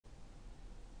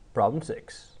Problem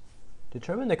 6.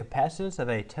 Determine the capacitance of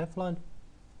a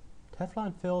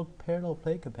Teflon-filled parallel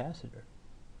plate capacitor.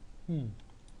 Well,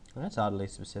 that's oddly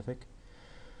specific.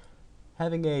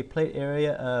 Having a plate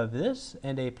area of this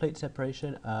and a plate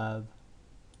separation of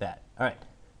that. Alright,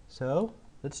 so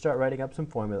let's start writing up some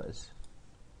formulas.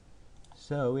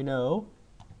 So we know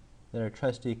that our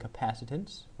trusty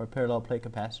capacitance, or parallel plate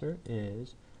capacitor,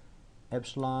 is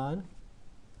epsilon.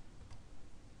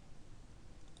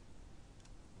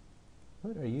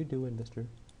 What are you doing, mister?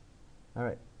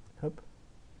 Alright, hope.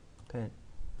 Pen.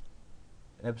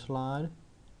 Epsilon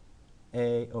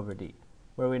A over D,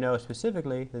 where we know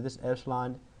specifically that this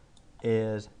epsilon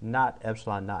is not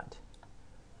epsilon naught.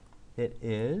 It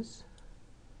is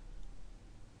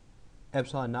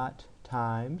epsilon naught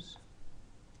times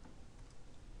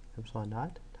epsilon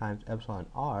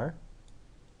R,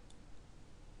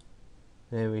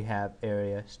 and then we have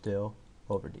area still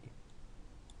over D.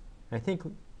 And I think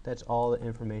that's all the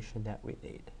information that we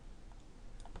need,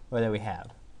 or that we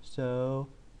have. So,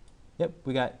 yep,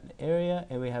 we got an area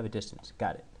and we have a distance.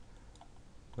 Got it.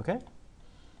 Okay?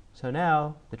 So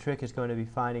now the trick is going to be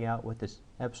finding out what this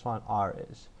epsilon R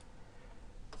is.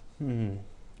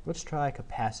 Let's try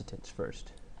capacitance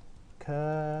first.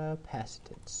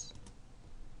 Capacitance.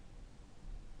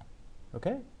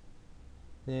 Okay?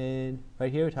 Then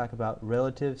right here we talk about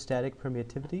relative static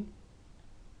permittivity.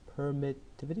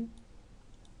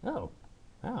 Oh,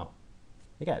 wow.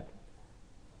 You got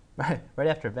right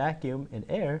after vacuum and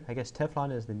air, I guess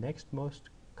Teflon is the next most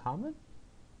common?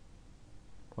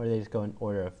 Or do they just go in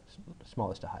order of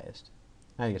smallest to highest?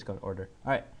 I think it's going in order.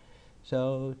 Alright,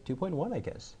 so 2.1 I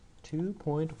guess.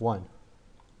 2.1.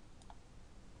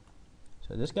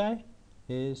 So this guy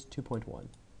is 2.1.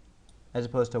 As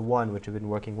opposed to 1, which we've been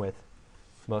working with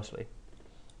mostly.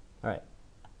 Alright.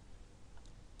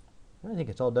 I think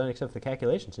it's all done except for the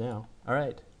calculations now.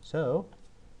 Alright, so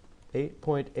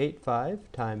 8.85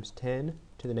 times 10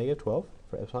 to the negative 12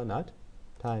 for epsilon naught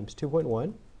times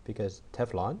 2.1 because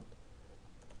Teflon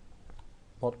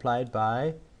multiplied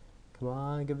by, come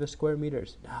on, give us square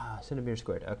meters. Centimeters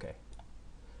squared. Okay.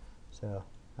 So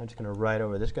I'm just going to write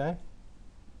over this guy.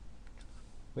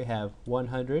 We have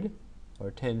 100 or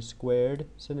 10 squared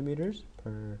centimeters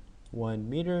per 1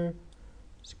 meter.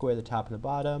 Square the top and the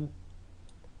bottom.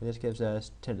 And this gives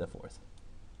us 10 to the 4th.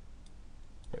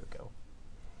 There we go.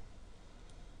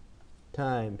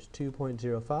 Times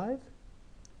 2.05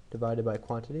 divided by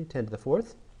quantity, 10 to the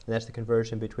 4th. And that's the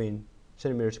conversion between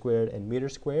centimeter squared and meter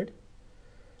squared.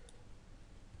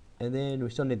 And then we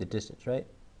still need the distance, right?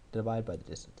 Divide by the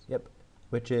distance. Yep.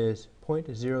 Which is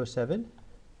 0.07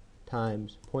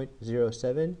 times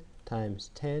 0.07 times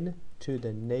 10 to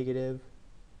the negative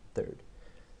 3rd.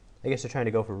 I guess they're trying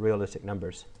to go for realistic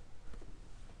numbers.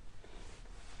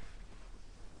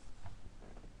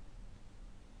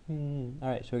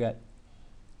 Alright, so we got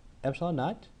epsilon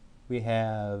naught, we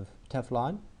have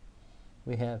Teflon,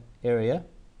 we have area,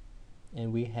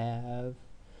 and we have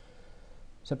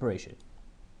separation.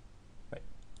 Right.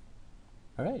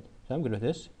 Alright, so I'm good with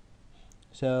this.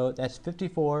 So that's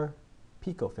 54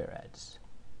 picofarads.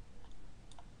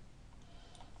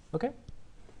 Okay.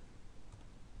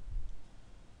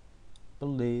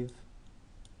 Believe.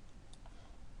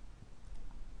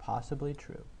 Possibly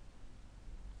true.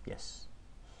 Yes.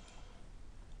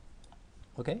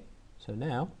 Okay, so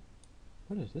now,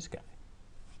 what is this guy?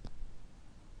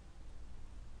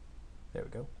 There we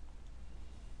go.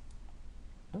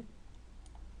 Oh.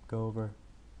 Go over,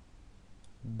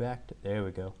 back to, there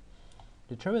we go.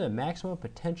 Determine the maximum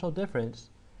potential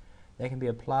difference that can be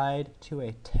applied to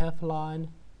a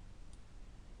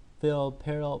Teflon-filled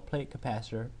parallel plate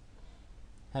capacitor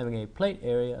having a plate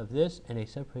area of this and a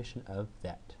separation of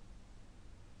that.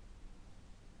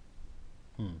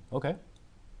 Okay.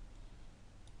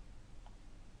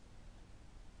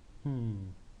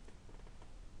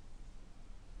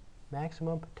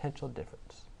 Maximum potential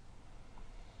difference.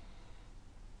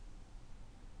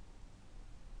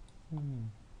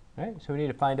 Alright, so we need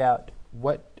to find out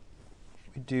what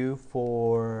we do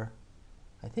for,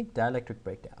 I think, dielectric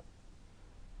breakdown.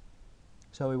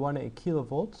 So we want it in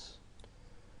kilovolts.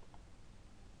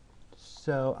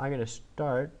 So I'm going to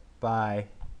start by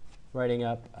writing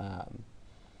up,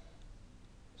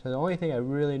 so the only thing I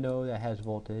really know that has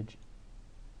voltage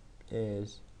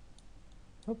is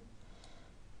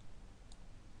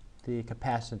the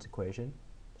capacitance equation.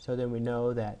 So then we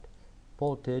know that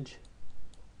voltage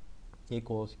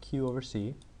equals Q over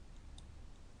C.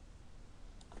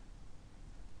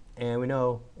 And we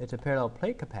know it's a parallel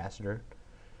plate capacitor.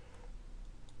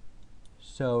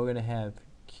 So we're going to have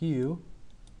Q,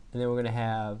 and then we're going to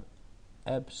have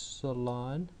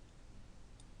epsilon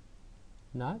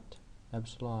not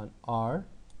epsilon r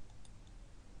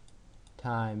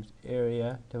times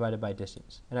area divided by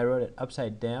distance. And I wrote it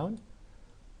upside down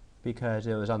because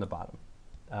it was on the bottom.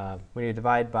 When you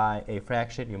divide by a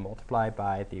fraction, you multiply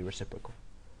by the reciprocal.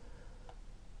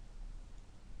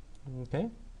 Okay,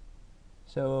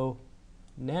 so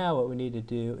now what we need to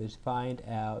do is find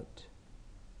out,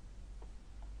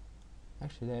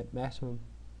 actually that maximum,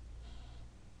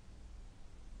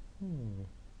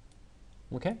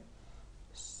 okay,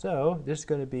 so this is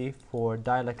going to be for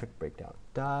dielectric breakdown.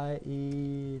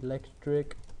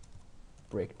 Dielectric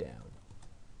breakdown.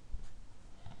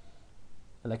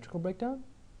 Electrical breakdown?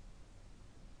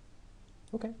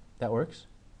 Okay, that works.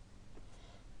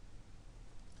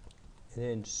 And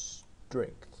then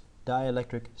strength,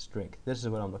 dielectric strength. This is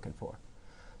what I'm looking for.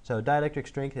 So dielectric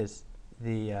strength is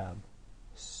the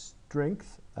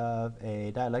strength of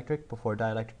a dielectric before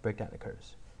dielectric breakdown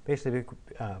occurs. Basically,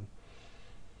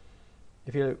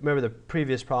 if you remember the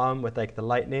previous problem with like the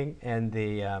lightning and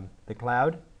the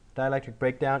cloud, dielectric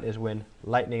breakdown is when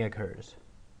lightning occurs.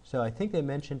 So I think they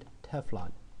mentioned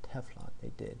Teflon. Teflon,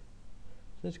 they did.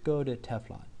 Let's go to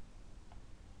Teflon.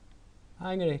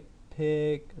 I'm going to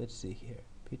pick, let's see here,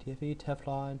 PTFE,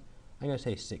 Teflon, I'm going to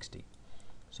say 60.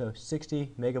 So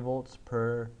 60 megavolts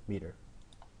per meter.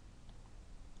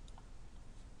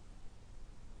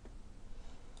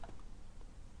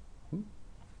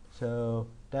 So,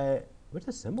 what's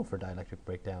the symbol for dielectric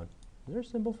breakdown? Is there a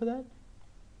symbol for that?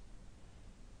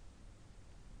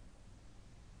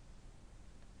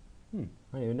 I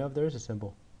don't even know if there is a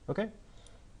symbol. Okay.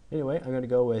 Anyway, I'm going to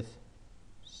go with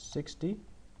 60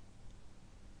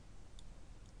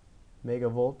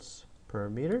 megavolts per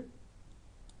meter.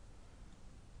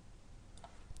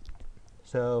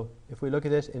 So if we look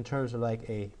at this in terms of like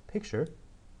a picture,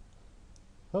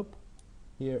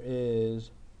 here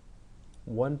is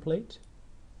one plate,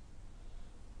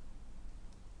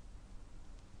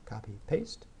 copy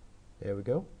paste, there we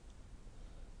go.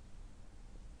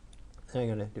 And I'm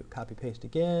going to do copy paste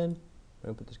again. I'm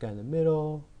going to put this guy in the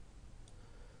middle,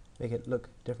 make it look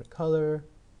different color,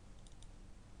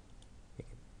 make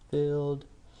it filled,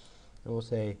 and we'll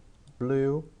say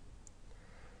blue,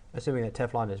 assuming that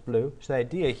Teflon is blue. So the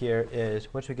idea here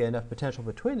is once we get enough potential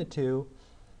between the two,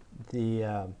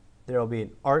 there will be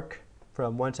an arc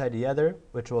from one side to the other,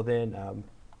 which will then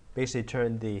basically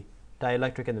turn the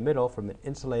dielectric in the middle from an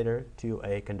insulator to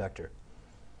a conductor.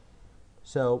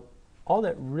 So all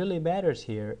that really matters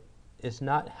here is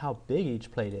not how big each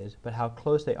plate is, but how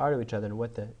close they are to each other and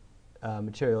what the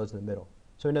material is in the middle.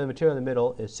 So we know the material in the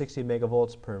middle is 60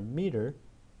 megavolts per meter,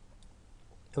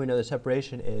 and we know the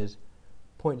separation is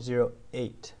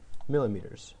 0.08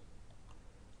 millimeters.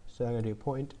 So I'm going to do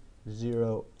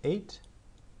 0.08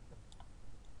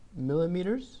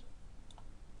 millimeters,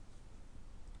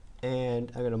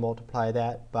 and I'm going to multiply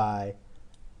that by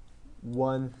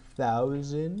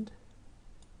 1,000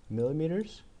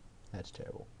 millimeters. That's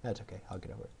terrible. That's okay. I'll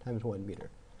get over it. Times 1 meter.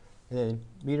 And then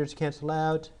meters cancel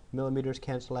out, millimeters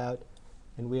cancel out,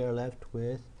 and we are left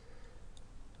with,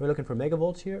 we're looking for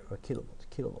megavolts here, or kilovolts?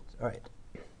 Kilovolts. All right.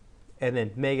 And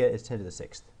then mega is 10 to the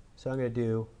 6th. So I'm going to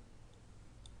do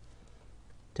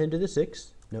 10 to the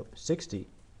 6th, no, 60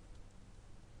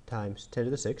 times 10 to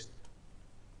the 6th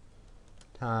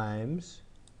times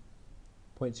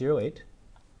 0.08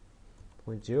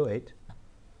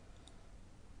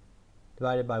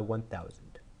 divided by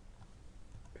 1,000.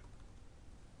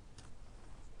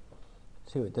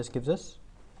 See what this gives us.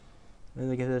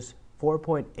 And it gives us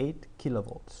 4.8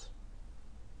 kilovolts.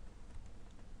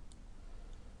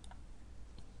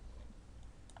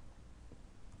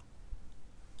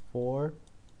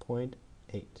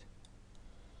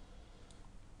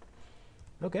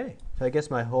 Okay, so I guess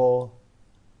my whole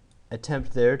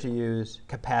attempt there to use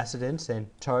capacitance and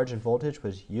charge and voltage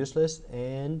was useless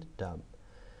and dumb.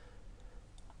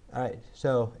 Alright,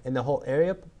 so in the whole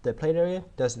area, the plate area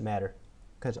doesn't matter,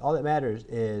 because all that matters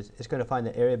is it's going to find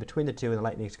the area between the two, and the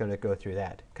lightning is going to go through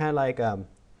that. Kind of like, you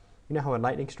know how when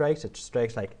lightning strikes, it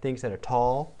strikes like things that are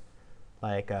tall,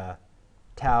 like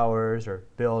towers or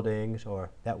buildings, or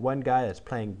that one guy that's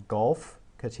playing golf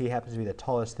because he happens to be the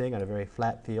tallest thing on a very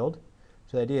flat field.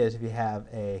 So the idea is if you have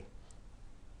a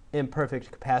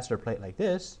imperfect capacitor plate like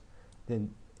this,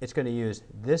 then it's going to use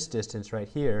this distance right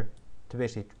here to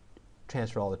basically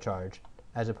transfer all the charge,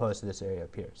 as opposed to this area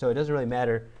up here. So it doesn't really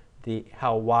matter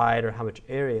how wide or how much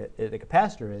area the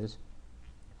capacitor is.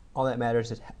 All that matters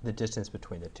is the distance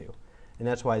between the two. And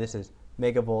that's why this is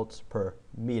megavolts per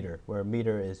meter, where a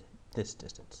meter is this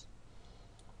distance.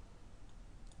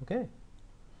 Okay.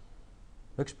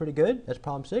 Looks pretty good. That's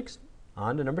problem 6.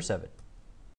 On to number 7.